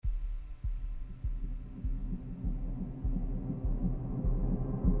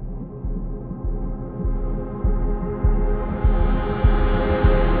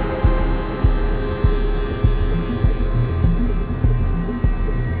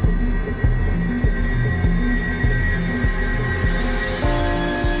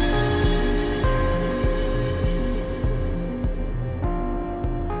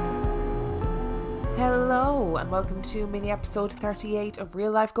and welcome to mini episode 38 of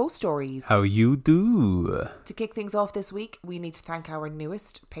Real Life Ghost Stories. How you do? To kick things off this week, we need to thank our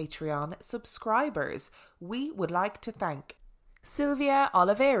newest Patreon subscribers. We would like to thank Sylvia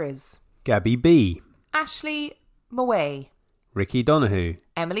Oliveras, Gabby B, Ashley Moway, Ricky Donahue,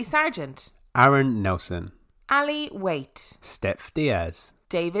 Emily Sargent, Aaron Nelson, Ali Waite, Steph Diaz,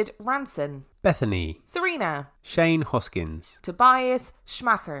 David Ranson, Bethany, Serena, Shane Hoskins, Tobias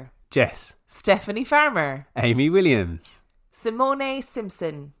Schmacher, Jess, Stephanie Farmer, Amy Williams, Simone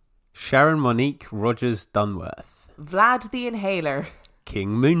Simpson, Sharon Monique Rogers Dunworth, Vlad the Inhaler,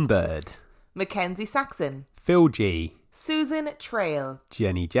 King Moonbird, Mackenzie Saxon, Phil G, Susan Trail,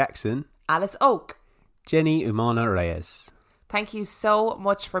 Jenny Jackson, Alice Oak. Jenny Umana Reyes. Thank you so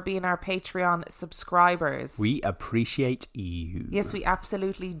much for being our Patreon subscribers. We appreciate you. Yes, we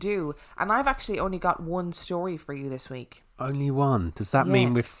absolutely do. And I've actually only got one story for you this week. Only one. Does that mean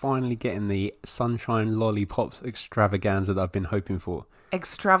Yes. we're finally getting the Sunshine Lollipops extravaganza that I've been hoping for?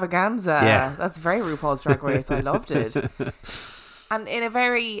 Extravaganza. Yeah. That's very RuPaul's Drag Race. I loved it. And in a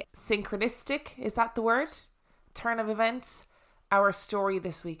very synchronistic, is that the word? Turn of events, our story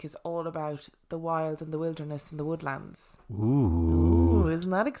this week is all about the wild and the wilderness and the woodlands. Ooh. Ooh, isn't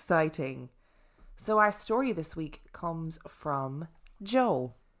that exciting? So our story this week comes from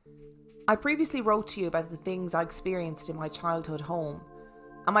Joe. I previously wrote to you about the things I experienced in my childhood home,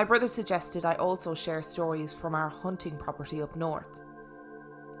 and my brother suggested I also share stories from our hunting property up north.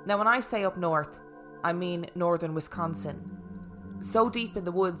 Now when I say up north, I mean northern Wisconsin, so deep in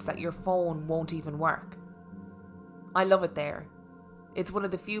the woods that your phone won't even work. I love it there. It's one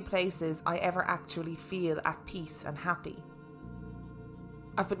of the few places I ever actually feel at peace and happy.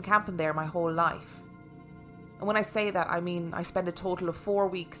 I've been camping there my whole life. And when I say that, I mean I spend a total of 4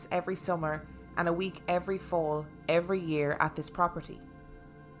 weeks every summer and a week every fall, every year at this property.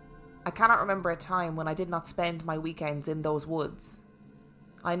 I cannot remember a time when I did not spend my weekends in those woods.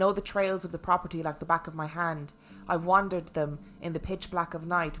 I know the trails of the property like the back of my hand. I've wandered them in the pitch black of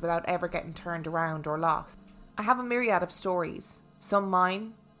night without ever getting turned around or lost. I have a myriad of stories. Some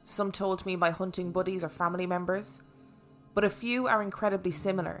mine, some told me by hunting buddies or family members, but a few are incredibly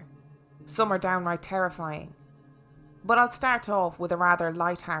similar. Some are downright terrifying. But I'll start off with a rather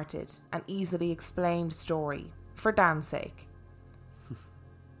light-hearted and easily explained story, for Dan's sake.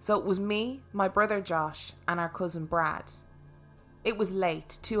 So it was me, my brother Josh, and our cousin Brad. It was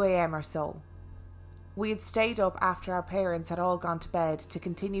late, 2 a.m. or so. We had stayed up after our parents had all gone to bed to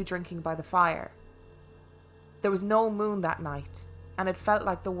continue drinking by the fire. There was no moon that night, and it felt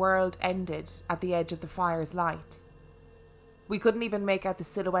like the world ended at the edge of the fire's light. We couldn't even make out the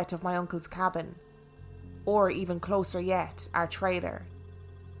silhouette of my uncle's cabin, or even closer yet, our trailer.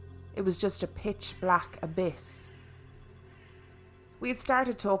 It was just a pitch black abyss. We had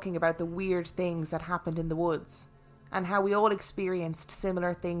started talking about the weird things that happened in the woods, and how we all experienced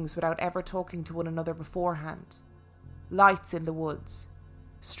similar things without ever talking to one another beforehand. Lights in the woods,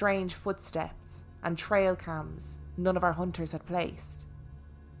 strange footsteps, and trail cams none of our hunters had placed.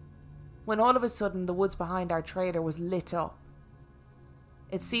 When all of a sudden the woods behind our trailer was lit up.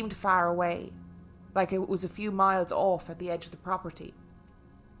 It seemed far away, like it was a few miles off at the edge of the property.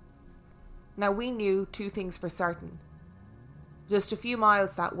 Now we knew 2 things for certain. Just a few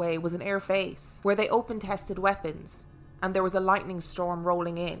miles that way was an air face where they open-tested weapons, and there was a lightning storm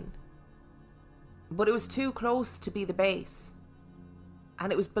rolling in. But it was too close to be the base,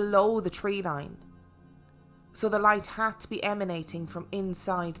 and it was below the tree line. So the light had to be emanating from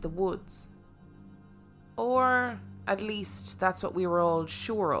inside the woods. Or, at least, that's what we were all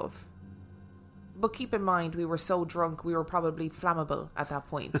sure of. But keep in mind, we were so drunk we were probably flammable at that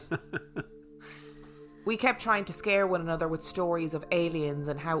point. We kept trying to scare one another with stories of aliens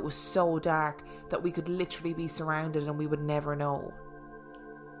and how it was so dark that we could literally be surrounded and we would never know.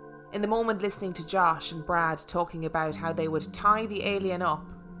 In the moment listening to Josh and Brad talking about how they would tie the alien up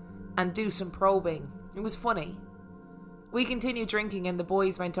and do some probing, it was funny. We continued drinking and the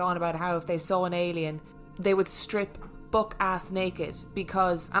boys went on about how if they saw an alien, they would strip buck-ass naked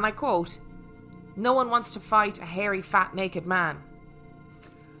because, and I quote, "No one wants to fight a hairy, fat, naked man."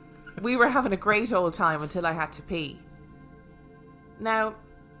 We were having a great old time until I had to pee. Now,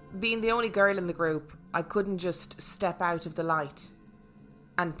 being the only girl in the group, I couldn't just step out of the light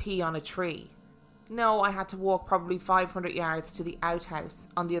and pee on a tree. No, I had to walk probably 500 yards to the outhouse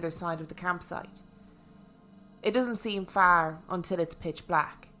on the other side of the campsite. It doesn't seem far until it's pitch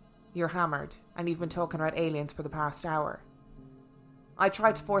black. You're hammered, and you've been talking about aliens for the past hour. I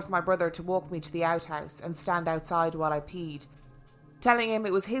tried to force my brother to walk me to the outhouse and stand outside while I peed, telling him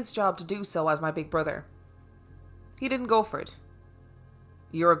it was his job to do so as my big brother. He didn't go for it.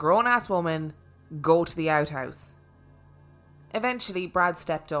 "You're a grown-ass woman. Go to the outhouse. Eventually, Brad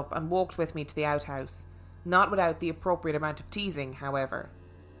stepped up and walked with me to the outhouse, not without the appropriate amount of teasing, however.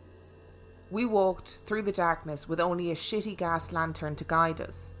 We walked through the darkness with only a shitty gas lantern to guide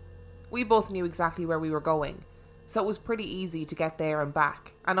us. We both knew exactly where we were going, so it was pretty easy to get there and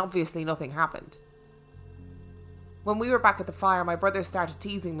back, and obviously nothing happened. When we were back at the fire, my brother started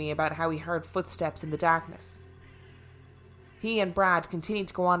teasing me about how he heard footsteps in the darkness. He and Brad continued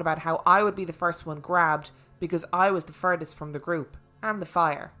to go on about how I would be the first one grabbed because I was the furthest from the group and the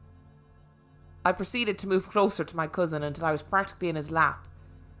fire. I proceeded to move closer to my cousin until I was practically in his lap.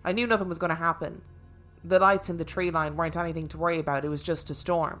 I knew nothing was going to happen. The lights in the tree line weren't anything to worry about, it was just a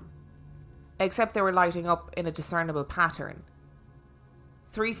storm. Except they were lighting up in a discernible pattern.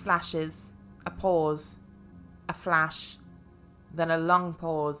 3 flashes, a pause, a flash, then a long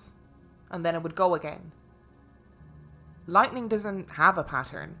pause, and then it would go again. Lightning doesn't have a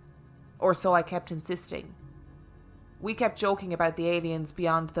pattern, or so I kept insisting. We kept joking about the aliens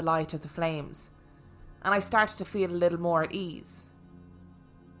beyond the light of the flames, and I started to feel a little more at ease.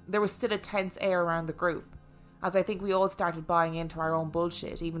 There was still a tense air around the group, as I think we all started buying into our own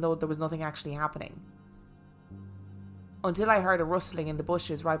bullshit, even though there was nothing actually happening. Until I heard a rustling in the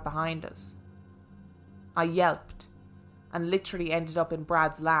bushes right behind us. I yelped, and literally ended up in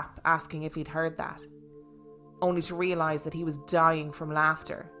Brad's lap asking if he'd heard that, only to realise that he was dying from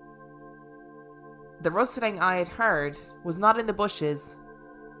laughter. The rustling I had heard was not in the bushes,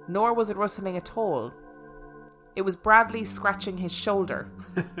 nor was it rustling at all. It was Bradley scratching his shoulder.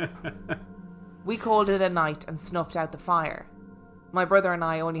 We called it a night and snuffed out the fire. My brother and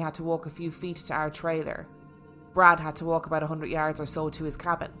I only had to walk a few feet to our trailer. Brad had to walk about 100 yards or so to his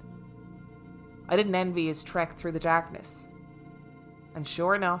cabin. I didn't envy his trek through the darkness. And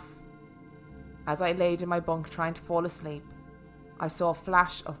sure enough, as I laid in my bunk trying to fall asleep, I saw a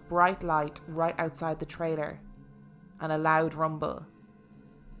flash of bright light right outside the trailer, and a loud rumble.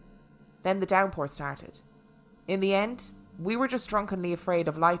 Then the downpour started. In the end, we were just drunkenly afraid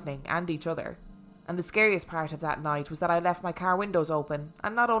of lightning and each other, and the scariest part of that night was that I left my car windows open,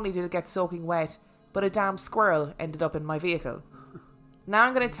 and not only did it get soaking wet, but a damn squirrel ended up in my vehicle. Now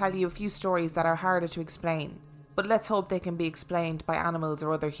I'm going to tell you a few stories that are harder to explain, but let's hope they can be explained by animals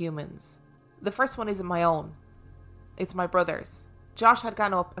or other humans. The first one isn't my own. It's my brother's. Josh had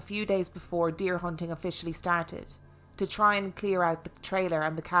gone up a few days before deer hunting officially started, to try and clear out the trailer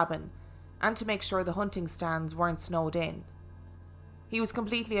and the cabin, and to make sure the hunting stands weren't snowed in. He was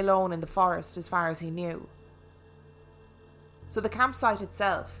completely alone in the forest as far as he knew. So the campsite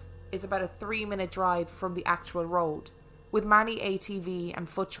itself is about a 3-minute drive from the actual road, with many ATV and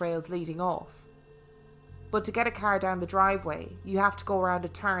foot trails leading off. But to get a car down the driveway, you have to go around a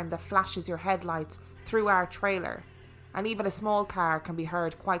turn that flashes your headlights through our trailer, and even a small car can be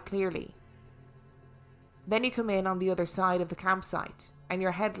heard quite clearly. Then you come in on the other side of the campsite, and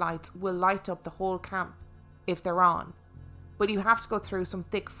your headlights will light up the whole camp, if they're on. But you have to go through some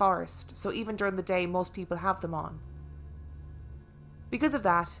thick forest, so even during the day most people have them on. Because of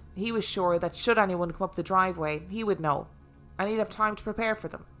that, he was sure that should anyone come up the driveway, he would know, and he'd have time to prepare for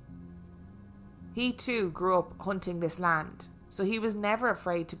them. He too grew up hunting this land, so he was never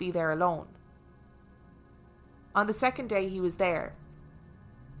afraid to be there alone. On the second day he was there,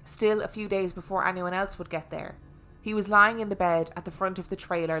 still a few days before anyone else would get there, he was lying in the bed at the front of the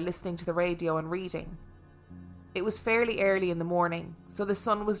trailer listening to the radio and reading. It was fairly early in the morning, so the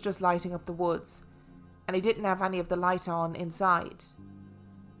sun was just lighting up the woods, and he didn't have any of the light on inside.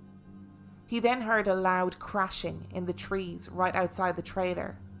 He then heard a loud crashing in the trees right outside the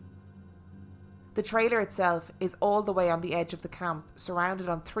trailer. The trailer itself is all the way on the edge of the camp, surrounded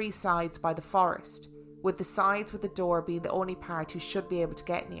on 3 sides by the forest, with the sides with the door being the only part you should be able to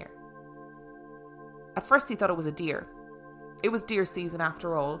get near. At first he thought it was a deer. It was deer season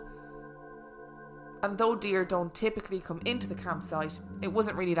after all, and though deer don't typically come into the campsite, it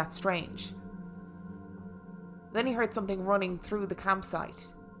wasn't really that strange. Then he heard something running through the campsite.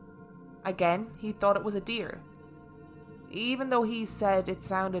 Again, he thought it was a deer, even though he said it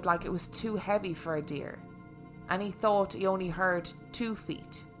sounded like it was too heavy for a deer, and he thought he only heard 2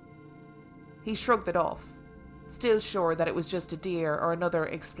 feet. He shrugged it off, still sure that it was just a deer or another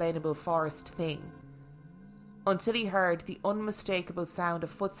explainable forest thing, until he heard the unmistakable sound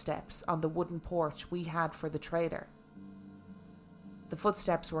of footsteps on the wooden porch we had for the trailer. The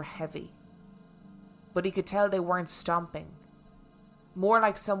footsteps were heavy, but he could tell they weren't stomping, more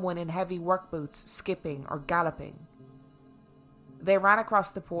like someone in heavy work boots skipping or galloping. They ran across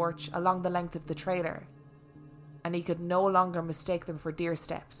the porch along the length of the trailer, and he could no longer mistake them for deer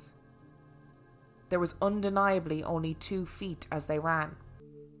steps. There was undeniably only 2 feet as they ran.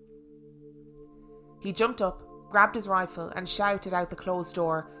 He jumped up, grabbed his rifle and shouted out the closed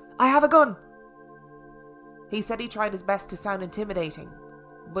door, "I have a gun!" He said he tried his best to sound intimidating,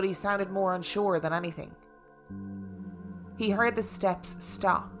 but he sounded more unsure than anything. He heard the steps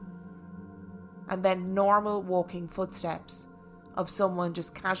stop, and then normal walking footsteps of someone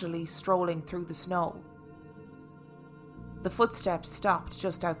just casually strolling through the snow. The footsteps stopped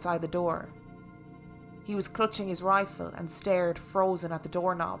just outside the door. He was clutching his rifle and stared frozen at the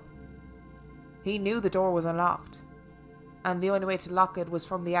doorknob. He knew the door was unlocked, and the only way to lock it was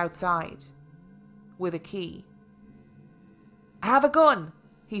from the outside, with a key. "I have a gun!"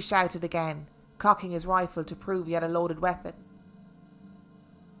 he shouted again, cocking his rifle to prove he had a loaded weapon.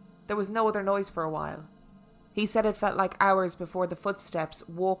 There was no other noise for a while. He said it felt like hours before the footsteps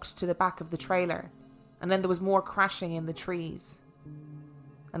walked to the back of the trailer, and then there was more crashing in the trees,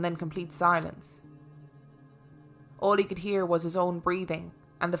 and then complete silence. All he could hear was his own breathing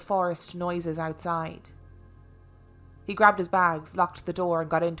and the forest noises outside. He grabbed his bags, locked the door and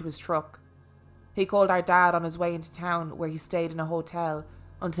got into his truck. He called our dad on his way into town, where he stayed in a hotel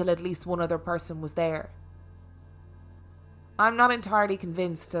until at least one other person was there. I'm not entirely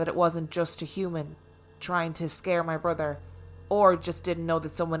convinced that it wasn't just a human trying to scare my brother, or just didn't know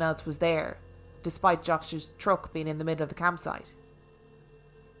that someone else was there, despite Josh's truck being in the middle of the campsite.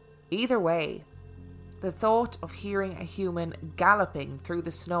 Either way, the thought of hearing a human galloping through the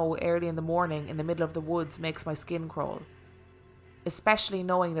snow early in the morning in the middle of the woods makes my skin crawl, especially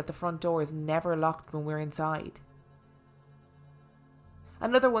knowing that the front door is never locked when we're inside.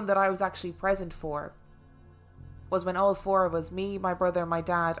 Another one that I was actually present for was when all four of us, me, my brother, my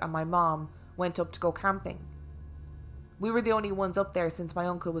dad and my mom, went up to go camping. We were the only ones up there since my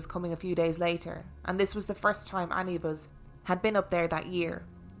uncle was coming a few days later, and this was the first time any of us had been up there that year.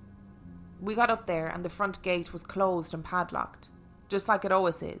 We got up there and the front gate was closed and padlocked, just like it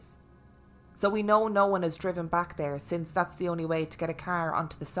always is. So we know no one has driven back there, since that's the only way to get a car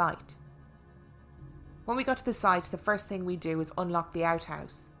onto the site. When we got to the site, the first thing we do is unlock the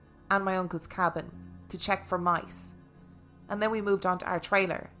outhouse and my uncle's cabin to check for mice, and then we moved on to our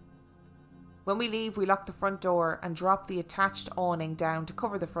trailer. When we leave, we lock the front door and drop the attached awning down to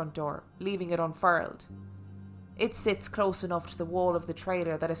cover the front door, leaving it unfurled. It sits close enough to the wall of the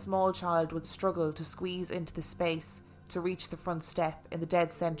trailer that a small child would struggle to squeeze into the space to reach the front step in the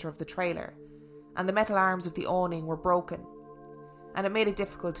dead centre of the trailer, and the metal arms of the awning were broken, and it made it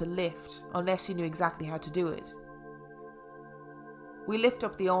difficult to lift unless you knew exactly how to do it. We lift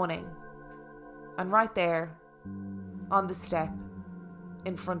up the awning, and right there, on the step,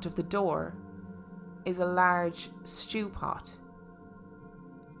 in front of the door, is a large stew pot.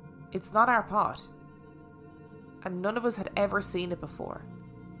 It's not our pot, and none of us had ever seen it before.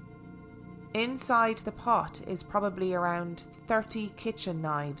 Inside the pot is probably around 30 kitchen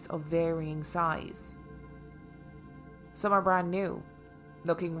knives of varying size. Some are brand new,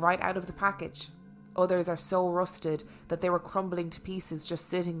 looking right out of the package. Others are so rusted that they were crumbling to pieces just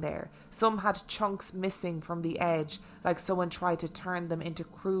sitting there. Some had chunks missing from the edge, like someone tried to turn them into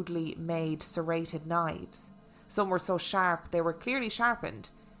crudely made serrated knives. Some were so sharp they were clearly sharpened,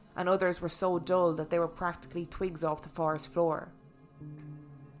 and others were so dull that they were practically twigs off the forest floor.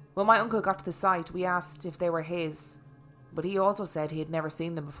 When my uncle got to the site, we asked if they were his, but he also said he had never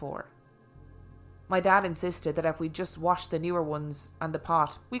seen them before. My dad insisted that if we just washed the newer ones and the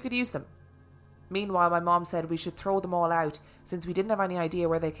pot, we could use them. Meanwhile, my mom said we should throw them all out since we didn't have any idea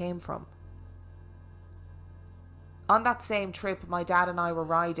where they came from. On that same trip, my dad and I were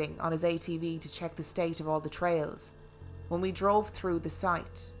riding on his ATV to check the state of all the trails when we drove through the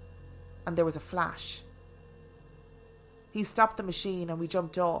site, and there was a flash. He stopped the machine and we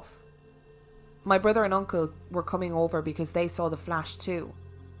jumped off. My brother and uncle were coming over because they saw the flash too.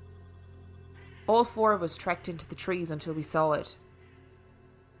 All four of us trekked into the trees until we saw it.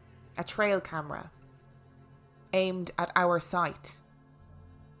 A trail camera, aimed at our site.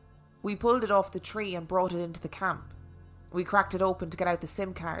 We pulled it off the tree and brought it into the camp. We cracked it open to get out the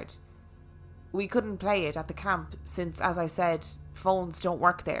SIM card. We couldn't play it at the camp since, as I said, phones don't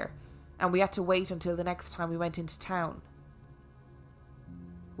work there, and we had to wait until the next time we went into town.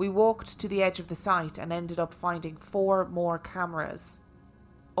 We walked to the edge of the site and ended up finding 4 more cameras,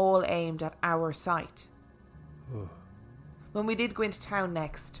 all aimed at our site. When we did go into town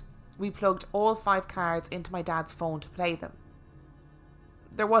next, we plugged all 5 cards into my dad's phone to play them.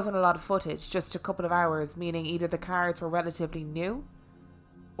 There wasn't a lot of footage, just a couple of hours, meaning either the cards were relatively new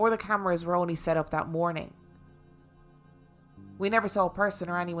or the cameras were only set up that morning. We never saw a person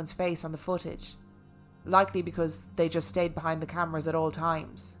or anyone's face on the footage, likely because they just stayed behind the cameras at all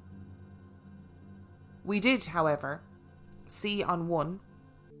times. We did, however, see on one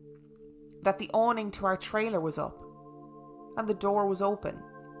that the awning to our trailer was up and the door was open.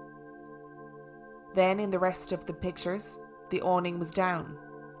 Then in the rest of the pictures, the awning was down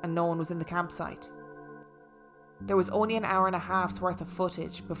and no one was in the campsite. There was only an hour and a half's worth of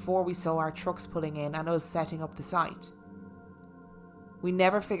footage before we saw our trucks pulling in and us setting up the site. We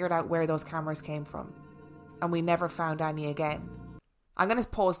never figured out where those cameras came from, and we never found any again. I'm going to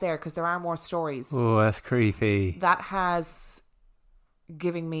pause there because there are more stories. Oh, that's creepy. That has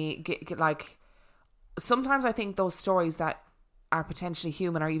given me, like, sometimes I think those stories that are potentially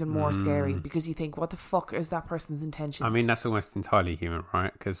human are even more scary because you think, what the fuck is that person's intentions? I mean, that's almost entirely human,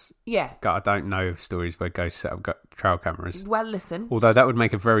 right? Because yeah, I don't know of stories where ghosts set up trail cameras. Well, listen. Although that would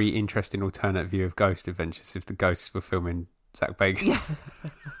make a very interesting alternate view of Ghost Adventures if the ghosts were filming Zach Bagans.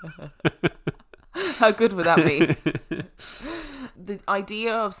 Yeah. How good would that be? The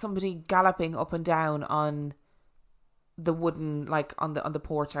idea of somebody galloping up and down on the wooden, like on the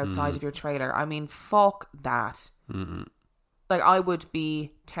porch outside of your trailer. I mean, fuck that. Mm-mm. Like, I would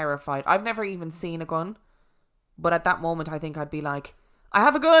be terrified. I've never even seen a gun, but at that moment I think I'd be like, I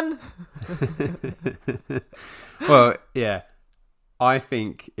have a gun. Well, yeah. I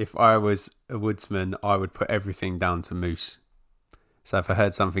think if I was a woodsman, I would put everything down to moose. So if I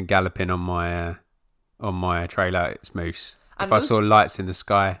heard something galloping on my trailer, it's moose. And if I saw lights in the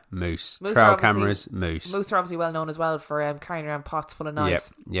sky, moose. Trail cameras, moose. Moose are obviously well known as well for carrying around pots full of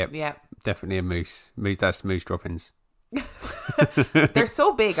knives. Yep. Yeah. Definitely a moose. That's moose droppings. They're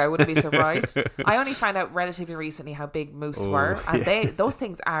so big, I wouldn't be surprised. I only found out relatively recently how big moose were, and those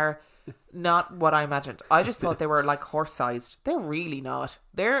things are not what I imagined. I just thought they were like horse-sized. They're really not.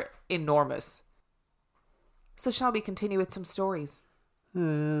 They're enormous. So shall we continue with some stories?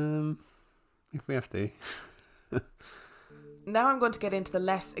 If we have to. Now I'm going to get into the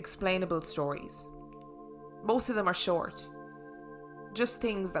less explainable stories. Most of them are short. Just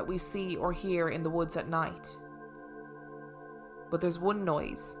things that we see or hear in the woods at night. But there's one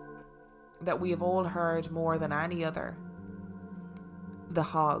noise that we have all heard more than any other. The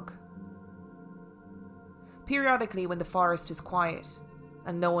hog. Periodically, when the forest is quiet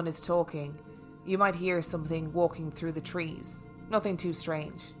and no one is talking, you might hear something walking through the trees. Nothing too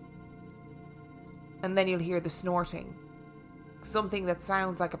strange. And then you'll hear the snorting. Something that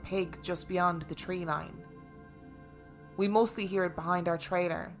sounds like a pig just beyond the tree line. We mostly hear it behind our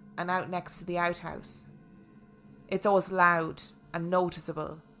trailer and out next to the outhouse. It's always loud and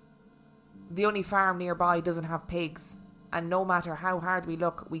noticeable. The only farm nearby doesn't have pigs, and no matter how hard we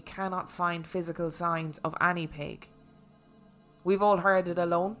look, we cannot find physical signs of any pig. We've all heard it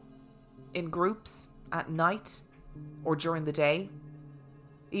alone, in groups, at night, or during the day.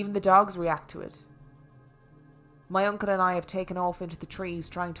 Even the dogs react to it. My uncle and I have taken off into the trees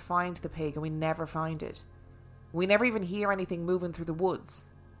trying to find the pig, and we never find it. We never even hear anything moving through the woods.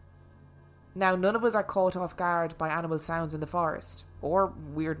 Now, none of us are caught off guard by animal sounds in the forest, or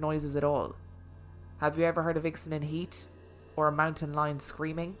weird noises at all. Have you ever heard of vixen in heat, or a mountain lion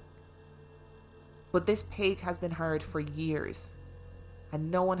screaming? But this pig has been heard for years,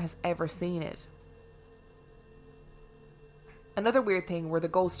 and no one has ever seen it. Another weird thing were the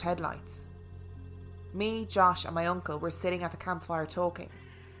ghost headlights. Me, Josh, and my uncle were sitting at the campfire talking.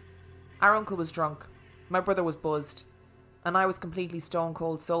 Our uncle was drunk, my brother was buzzed, and I was completely stone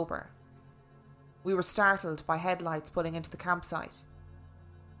cold sober. We were startled by headlights pulling into the campsite.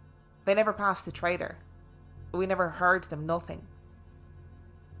 They never passed the trailer. We never heard them, nothing.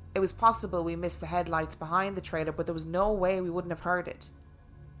 It was possible we missed the headlights behind the trailer, but there was no way we wouldn't have heard it.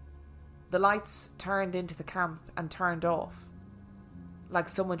 The lights turned into the camp and turned off, like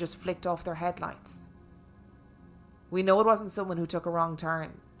someone just flicked off their headlights. We know it wasn't someone who took a wrong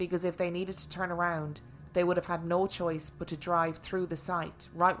turn, because if they needed to turn around, they would have had no choice but to drive through the site,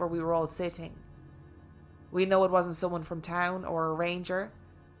 right where we were all sitting. We know it wasn't someone from town or a ranger,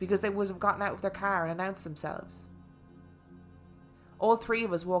 because they would have gotten out of their car and announced themselves. All three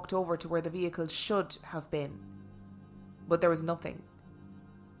of us walked over to where the vehicle should have been, but there was nothing.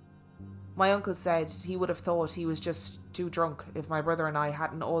 My uncle said he would have thought he was just too drunk if my brother and I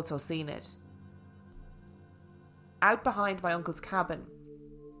hadn't also seen it. Out behind my uncle's cabin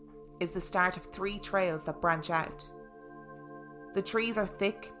is the start of 3 trails that branch out. The trees are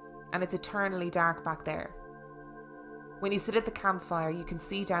thick and it's eternally dark back there. When you sit at the campfire, you can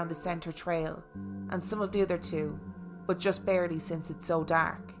see down the centre trail and some of the other 2, but just barely since it's so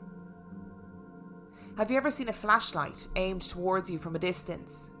dark. Have you ever seen a flashlight aimed towards you from a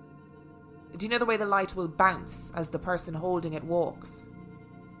distance? Do you know the way the light will bounce as the person holding it walks?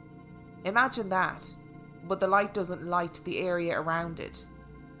 Imagine that, but the light doesn't light the area around it.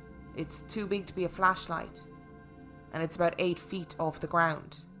 It's too big to be a flashlight, and it's about 8 feet off the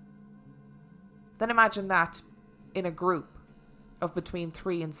ground. Then imagine that in a group of between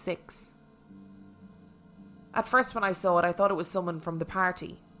 3 and 6. At first when I saw it, I thought it was someone from the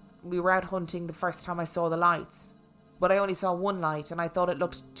party. We were out hunting the first time I saw the lights, but I only saw one light and I thought it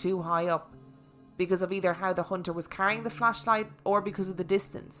looked too high up because of either how the hunter was carrying the flashlight or because of the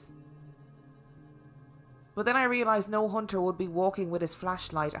distance. But then I realised no hunter would be walking with his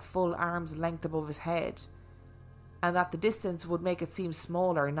flashlight a full arm's length above his head, and that the distance would make it seem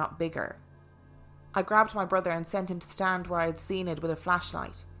smaller, not bigger. I grabbed my brother and sent him to stand where I had seen it with a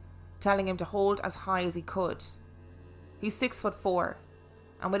flashlight, telling him to hold as high as he could. He's 6'4",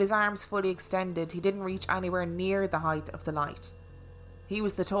 and with his arms fully extended, he didn't reach anywhere near the height of the light. He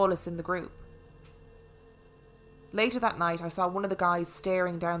was the tallest in the group. Later that night, I saw one of the guys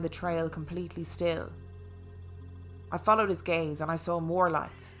staring down the trail completely still. I followed his gaze and I saw more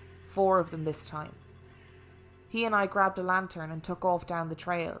lights, 4 of them this time. He and I grabbed a lantern and took off down the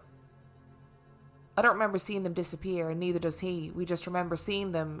trail. I don't remember seeing them disappear, and neither does he. We just remember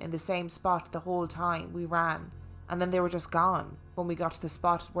seeing them in the same spot the whole time we ran, and then they were just gone when we got to the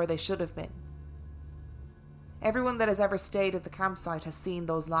spot where they should have been. Everyone that has ever stayed at the campsite has seen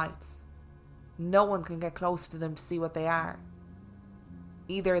those lights. No one can get close to them to see what they are.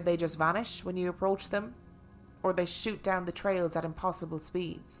 Either they just vanish when you approach them, or they shoot down the trails at impossible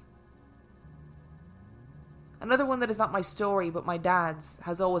speeds. Another one that is not my story but my dad's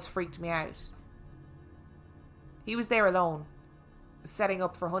has always freaked me out. He was there alone, setting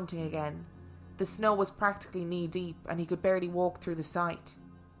up for hunting again. The snow was practically knee-deep and he could barely walk through the site.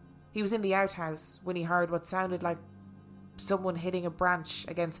 He was in the outhouse when he heard what sounded like someone hitting a branch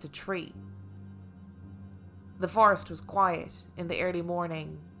against a tree. The forest was quiet in the early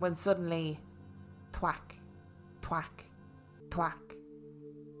morning when suddenly, thwack, thwack, thwack.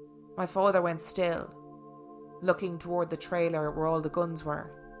 My father went still, looking toward the trailer where all the guns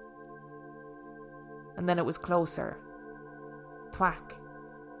were. And then it was closer. Thwack,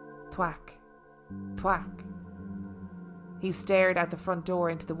 thwack, thwack. He stared at the front door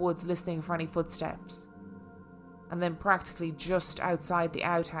into the woods, listening for any footsteps. And then practically just outside the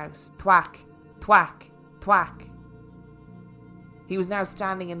outhouse, thwack, thwack, thwack. He was now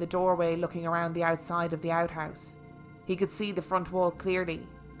standing in the doorway looking around the outside of the outhouse. He could see the front wall clearly,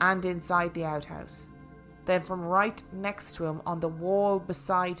 and inside the outhouse. Then from right next to him, on the wall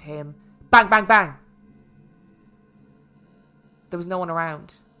beside him, bang, bang, bang! There was no one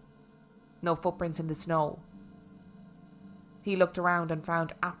around. No footprints in the snow. He looked around and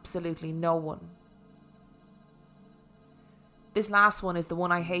found absolutely no one. This last one is the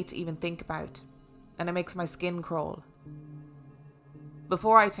one I hate to even think about, and it makes my skin crawl.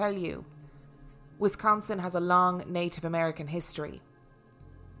 Before I tell you, Wisconsin has a long Native American history.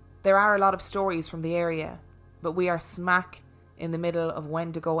 There are a lot of stories from the area, but we are smack in the middle of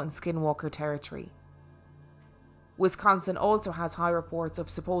Wendigo and Skinwalker territory. Wisconsin also has high reports of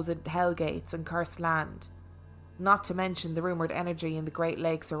supposed hellgates and cursed land, not to mention the rumoured energy in the Great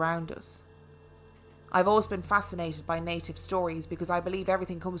Lakes around us. I've always been fascinated by native stories because I believe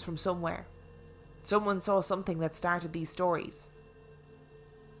everything comes from somewhere. Someone saw something that started these stories.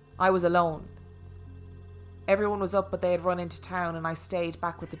 I was alone. Everyone was up, but they had run into town, and I stayed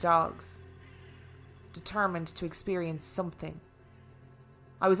back with the dogs, determined to experience something.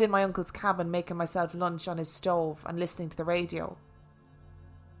 I was in my uncle's cabin making myself lunch on his stove and listening to the radio.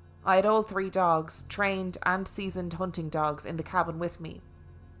 I had all 3 dogs, trained and seasoned hunting dogs, in the cabin with me.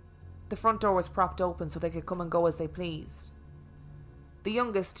 The front door was propped open so they could come and go as they pleased. The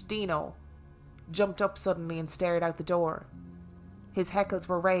youngest, Dino, jumped up suddenly and stared out the door. His heckles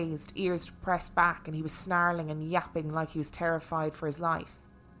were raised, ears pressed back, and he was snarling and yapping like he was terrified for his life.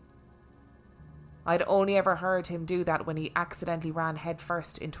 I'd only ever heard him do that when he accidentally ran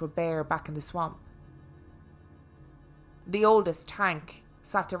headfirst into a bear back in the swamp. The oldest, Hank,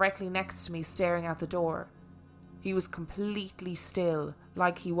 sat directly next to me staring out the door. He was completely still,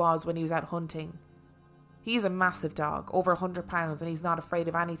 like he was when he was out hunting. He's a massive dog, over 100 pounds, and he's not afraid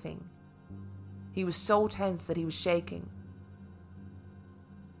of anything. He was so tense that he was shaking.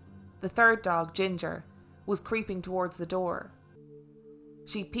 The third dog, Ginger, was creeping towards the door.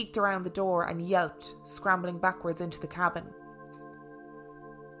 She peeked around the door and yelped, scrambling backwards into the cabin.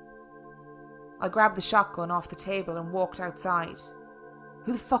 I grabbed the shotgun off the table and walked outside.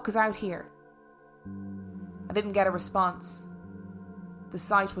 Who the fuck is out here? I didn't get a response. The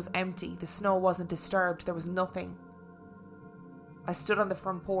site was empty. The snow wasn't disturbed. There was nothing. I stood on the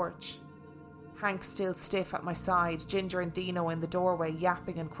front porch. Hank still stiff at my side, Ginger and Dino in the doorway,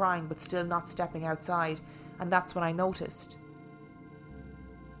 yapping and crying but still not stepping outside, and that's when I noticed.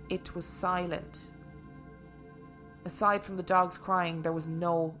 It was silent. Aside from the dogs crying, there was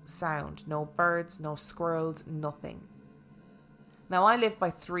no sound. No birds, no squirrels, nothing. Now, I live by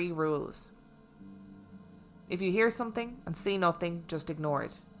 3 rules. If you hear something and see nothing, just ignore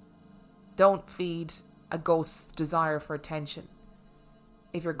it. Don't feed a ghost's desire for attention.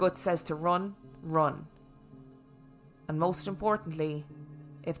 If your gut says to run, run. And most importantly,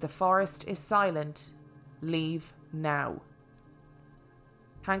 if the forest is silent, leave now.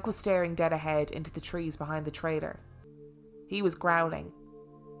 Hank was staring dead ahead into the trees behind the trailer. He was growling.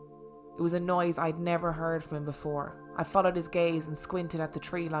 It was a noise I'd never heard from him before. I followed his gaze and squinted at the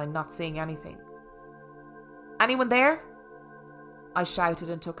tree line, not seeing anything. "Anyone there?" I shouted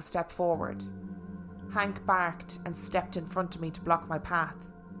and took a step forward. Hank barked and stepped in front of me to block my path.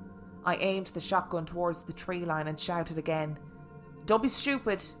 I aimed the shotgun towards the tree line and shouted again, "Don't be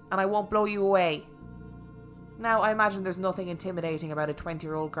stupid, and I won't blow you away." Now, I imagine there's nothing intimidating about a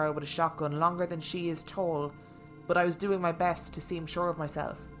 20-year-old girl with a shotgun longer than she is tall, but I was doing my best to seem sure of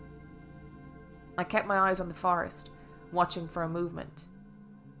myself. I kept my eyes on the forest, watching for a movement.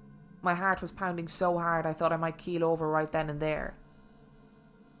 My heart was pounding so hard I thought I might keel over right then and there.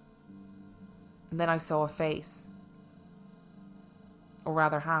 And then I saw a face. Or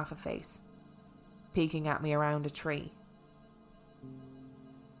rather half a face, peeking at me around a tree.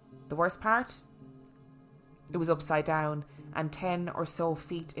 The worst part? It was upside down and 10 or so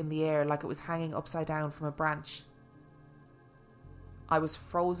feet in the air, like it was hanging upside down from a branch. I was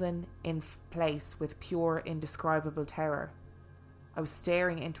frozen in place with pure, indescribable terror. I was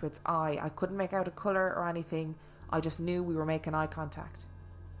staring into its eye. I couldn't make out a colour or anything. I just knew we were making eye contact.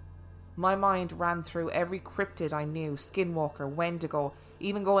 My mind ran through every cryptid I knew, Skinwalker, Wendigo,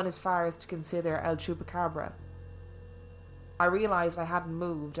 even going as far as to consider El Chupacabra. I realised I hadn't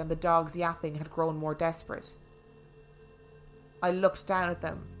moved and the dogs yapping had grown more desperate. I looked down at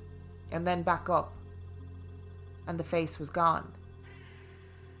them and then back up, and the face was gone.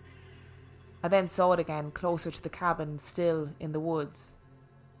 I then saw it again, closer to the cabin, still in the woods.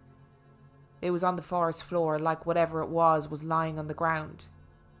 It was on the forest floor, like whatever it was lying on the ground.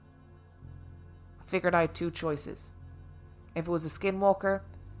 I figured I had 2 choices. If it was a skinwalker,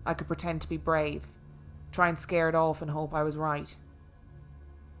 I could pretend to be brave, try and scare it off and hope I was right.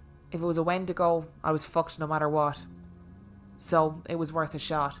 If it was a Wendigo, I was fucked no matter what. So it was worth a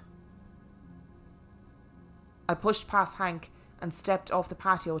shot. I pushed past Hank and stepped off the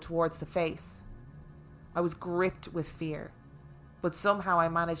patio towards the face. I was gripped with fear, but somehow I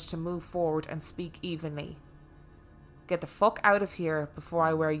managed to move forward and speak evenly. "Get the fuck out of here before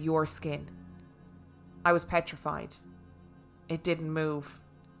I wear your skin." I was petrified. It didn't move.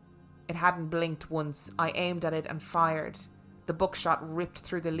 It hadn't blinked once. I aimed at it and fired. The buckshot ripped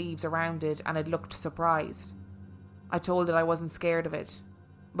through the leaves around it and it looked surprised. I told it I wasn't scared of it,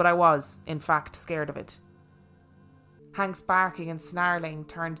 but I was, in fact, scared of it. Hank's barking and snarling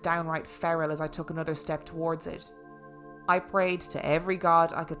turned downright feral as I took another step towards it. I prayed to every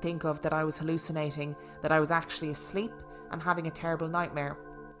god I could think of that I was hallucinating, that I was actually asleep and having a terrible nightmare.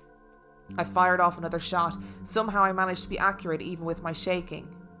 I fired off another shot. Somehow I managed to be accurate even with my shaking.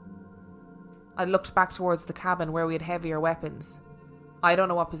 I looked back towards the cabin where we had heavier weapons. I don't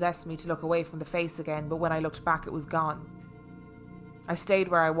know what possessed me to look away from the face again, but when I looked back it was gone. I stayed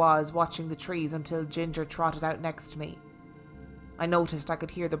where I was, watching the trees until Ginger trotted out next to me. I noticed I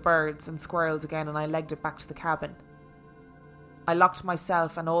could hear the birds and squirrels again and I legged it back to the cabin. I locked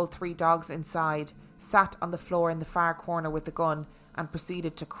myself and all 3 dogs inside, sat on the floor in the far corner with the gun and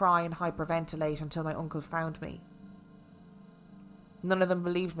proceeded to cry and hyperventilate until my uncle found me. None of them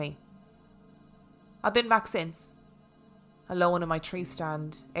believed me. I've been back since. Alone in my tree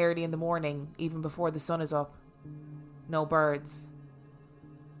stand, early in the morning, even before the sun is up. No birds.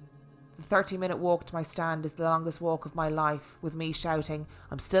 The 30-minute walk to my stand is the longest walk of my life, with me shouting,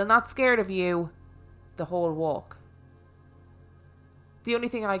 "I'm still not scared of you," the whole walk. The only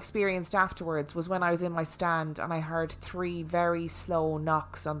thing I experienced afterwards was when I was in my stand and I heard 3 very slow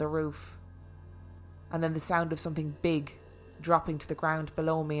knocks on the roof, and then the sound of something big dropping to the ground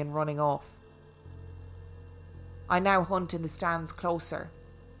below me and running off. I now hunt in the stands closer,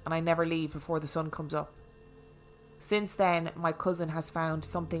 and I never leave before the sun comes up. Since then, my cousin has found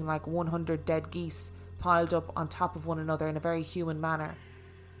something like 100 dead geese piled up on top of one another in a very human manner.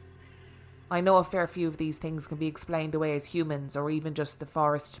 I know a fair few of these things can be explained away as humans or even just the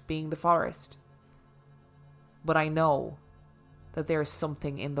forest being the forest. But I know that there is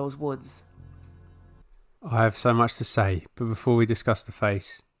something in those woods. I have so much to say, but before we discuss the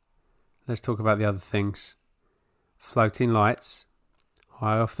face, let's talk about the other things. Floating lights,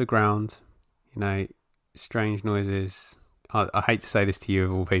 high off the ground, strange noises. I hate to say this to you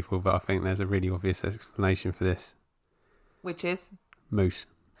of all people, but I think there's a really obvious explanation for this. which is Moose.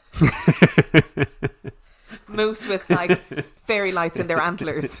 moose with like fairy lights in their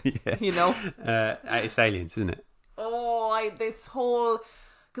antlers. Yeah. You know, It's aliens, isn't it? this whole,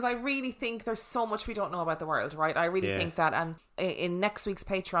 because I really think there's so much we don't know about the world, right? I really think that, and in next week's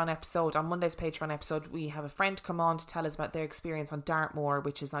Patreon episode, on Monday's Patreon episode, we have a friend come on to tell us about their experience on Dartmoor,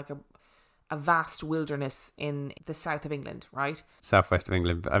 which is like a vast wilderness in the south of England, right? Southwest of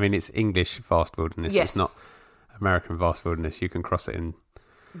England. I mean, it's English vast wilderness. Yes. It's not American vast wilderness. You can cross it in.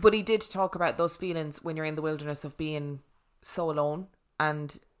 But he did talk about those feelings when you're in the wilderness of being so alone,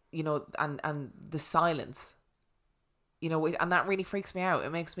 and you know, and the silence, you know, and that really freaks me out.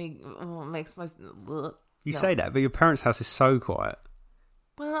 It makes me, You say that, but your parents' house is so quiet.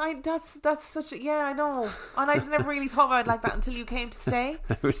 Well, that's such a, yeah, I know, and I never really thought about it like that until you came to stay,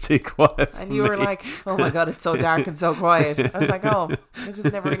 It was too quiet, and you were like, "Oh my god, it's so dark and so quiet." I was like, "Oh, I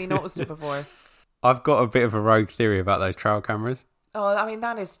just never really noticed it before." I've got a bit of a rogue theory about those trail cameras. Oh, I mean,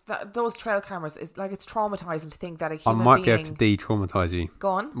 those trail cameras is like, it's traumatizing to think that a human I might being... be able to de-traumatize you. Go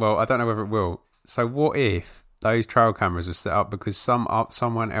on. Well, I don't know whether it will. So what if those trail cameras were set up because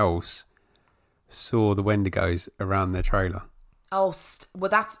someone else saw the Wendigos around their trailer? Oh, well,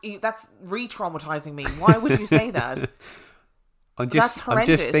 that's re-traumatizing me. Why would you say that? I'm That's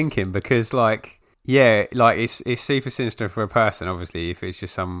horrendous. just thinking because, like, yeah, like it's super sinister for a person. Obviously, if it's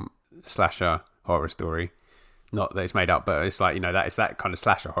just some slasher horror story, not that it's made up, but it's like, you know, that it's that kind of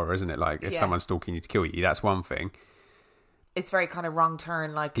slasher horror, isn't it? Like if someone's stalking you to kill you, that's one thing. It's very kind of wrong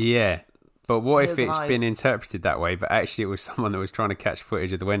turn, like... Yeah. But what if Hills it's and been Eyes. interpreted that way, but actually it was someone that was trying to catch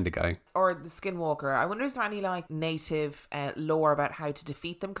footage of the Wendigo? Or the Skinwalker. I wonder, is there any like native lore about how to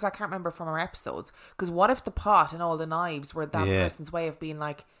defeat them? Because I can't remember from our episodes. Because what if the pot and all the knives were that person's way of being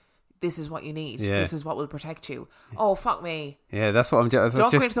like, this is what you need. Yeah. This is what will protect you. Oh, fuck me. Yeah, that's what I'm just...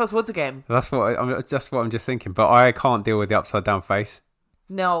 Don't go into those woods again. That's what I'm just thinking. But I can't deal with the upside down face.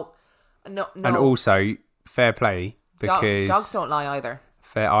 No. And also, fair play, because... Dogs don't lie either.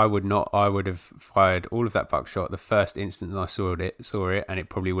 I would not. I would have fired all of that buckshot the first instant that I saw it, and it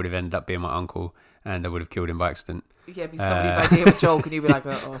probably would have ended up being my uncle, and I would have killed him by accident. Yeah, it'd be somebody's idea of a joke, and you'd be like,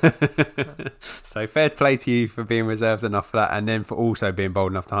 oh. So fair play to you for being reserved enough for that, and then for also being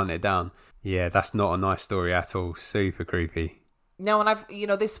bold enough to hunt it down. Yeah, that's not a nice story at all. Super creepy. No, and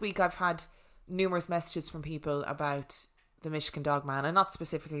this week I've had numerous messages from people about the Michigan Dogman, and not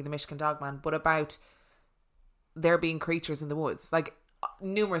specifically the Michigan Dogman, but about there being creatures in the woods. Like,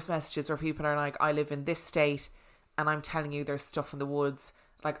 numerous messages where people are like, I live in this state and I'm telling you there's stuff in the woods,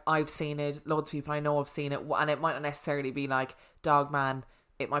 like I've seen it, loads of people I know have seen it, and it might not necessarily be like Dogman,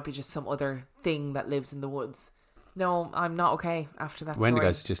 it might be just some other thing that lives in the woods. No, I'm not okay after that story.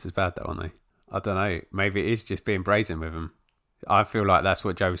 Wendigos are just as bad though, aren't they? I don't know, maybe it is just being brazen with them. I feel like that's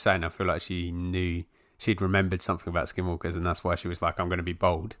what Jo was saying. I feel like she knew, she'd remembered something about skinwalkers, and that's why she was like, I'm going to be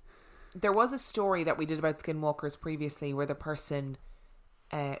bold. There was a story that we did about skinwalkers previously where the person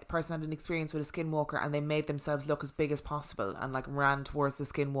had an experience with a skinwalker, and they made themselves look as big as possible and like ran towards the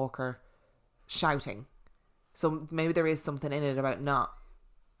skinwalker shouting. So maybe there is something in it about not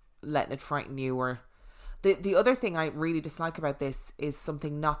letting it frighten you. Or the other thing I really dislike about this is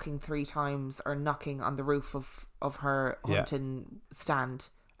something knocking 3 times or knocking on the roof of her hunting stand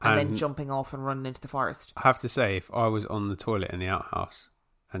and then jumping off and running into the forest. I have to say, if I was on the toilet in the outhouse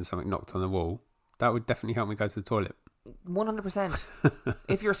and something knocked on the wall, that would definitely help me go to the toilet. 100%.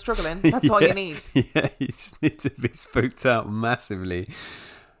 If you're struggling, that's all you need. Yeah, you just need to be spooked out massively.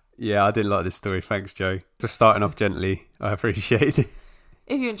 Yeah, I didn't like this story. Thanks, Jo. For starting off gently. I appreciate it.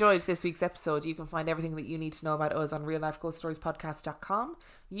 If you enjoyed this week's episode, you can find everything that you need to know about us on reallifeghoststoriespodcast.com.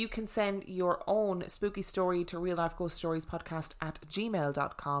 You can send your own spooky story to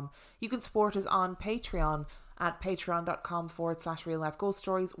reallifeghoststoriespodcast@gmail.com. You can support us on Patreon at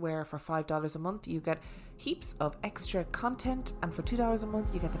patreon.com/reallifeghoststories, where for $5 a month you get heaps of extra content, and for $2 a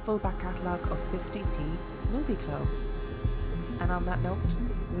month you get the full back catalogue of 50p Movie Club. And on that note,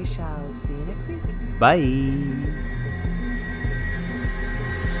 we shall see you next week. Bye.